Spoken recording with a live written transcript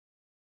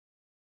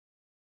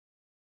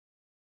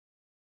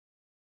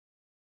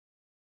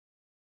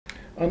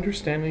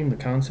Understanding the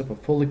concept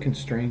of fully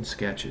constrained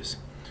sketches.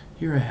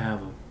 Here I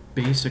have a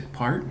basic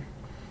part.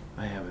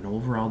 I have an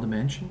overall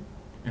dimension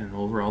and an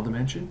overall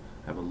dimension.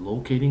 I have a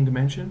locating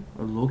dimension,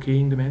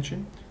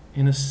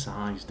 and a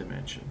size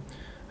dimension.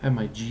 I have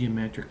my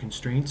geometric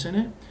constraints in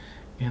it,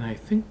 and I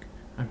think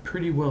I'm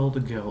pretty well to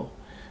go.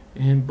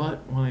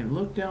 But when I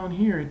look down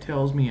here, it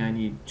tells me I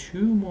need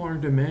 2 more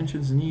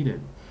dimensions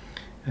needed.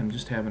 I'm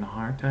just having a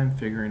hard time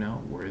figuring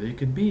out where they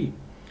could be.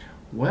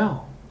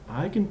 Well,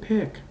 I can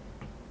pick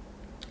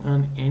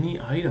on any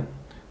item.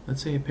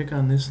 Let's say I pick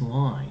on this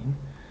line,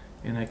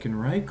 and I can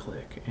right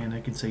click and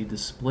I can say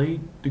display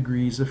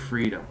degrees of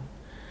freedom,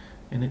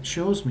 and it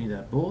shows me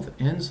that both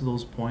ends of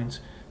those points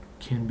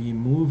can be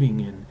moving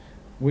in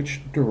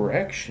which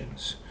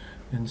directions.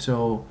 And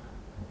so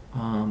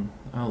I'm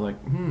like,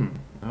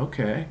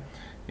 okay.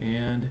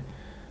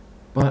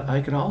 But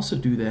I could also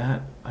do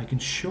that. I can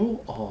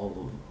show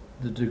all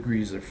of the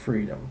degrees of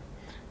freedom.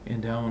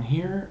 And down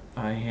here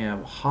I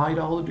have hide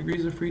all the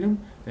degrees of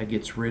freedom. That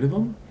gets rid of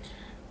them.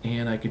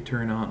 And I can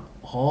turn on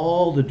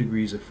all the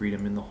degrees of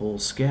freedom in the whole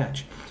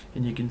sketch.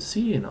 And you can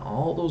see in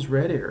all those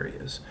red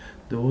areas,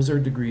 those are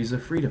degrees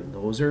of freedom.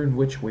 Those are in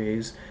which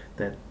ways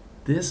that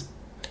this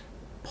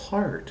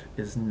part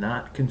is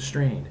not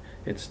constrained.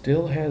 It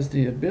still has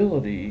the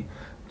ability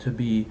to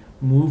be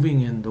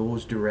moving in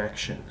those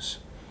directions.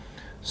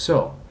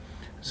 So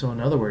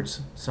in other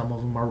words, some of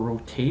them are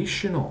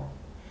rotational.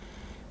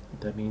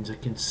 That means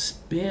it can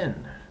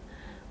spin.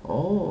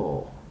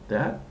 Oh,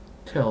 that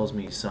tells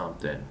me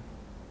something.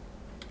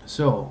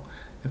 So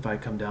if I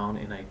come down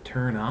and I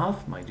turn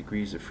off my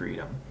degrees of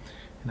freedom,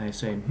 and I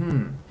say,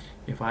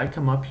 if I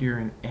come up here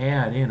and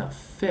add in a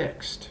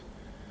fixed,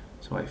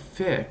 so I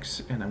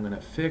fix, and I'm going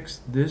to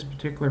fix this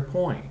particular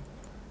point,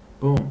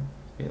 boom,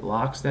 it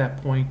locks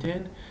that point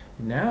in.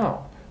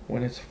 Now,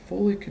 when it's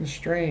fully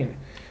constrained,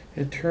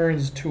 it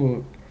turns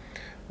to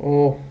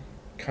a,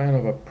 kind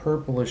of a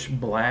purplish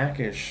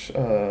blackish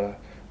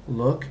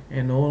look,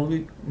 and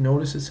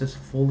notice it says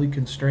fully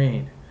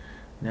constrained.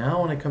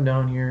 Now when I come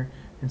down here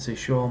and say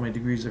show all my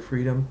degrees of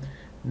freedom,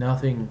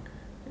 nothing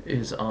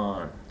is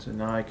on. So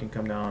now I can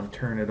come down and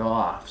turn it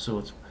off. So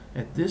it's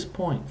at this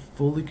point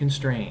fully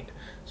constrained.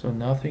 So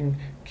nothing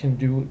can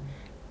do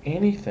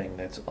anything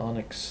that's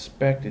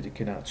unexpected. It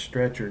cannot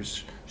stretch or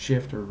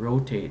shift or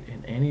rotate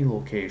in any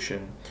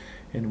location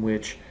in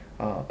which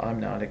I'm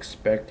not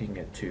expecting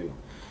it to.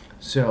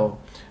 So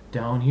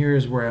down here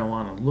is where I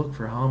want to look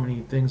for how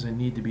many things I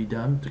need to be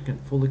done to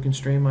fully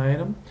constrain my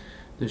item.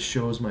 This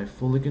shows my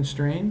fully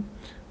constrained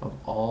of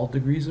all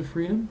degrees of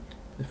freedom.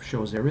 It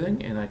shows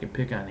everything, and I can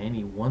pick on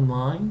any one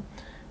line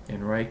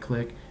and right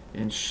click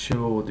and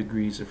show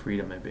degrees of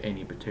freedom of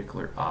any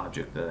particular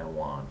object that I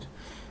want.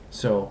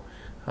 So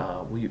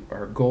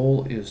our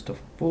goal is to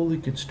fully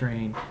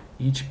constrain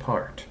each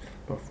part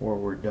before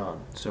we're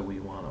done. So we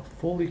want a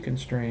fully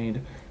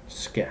constrained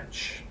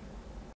sketch.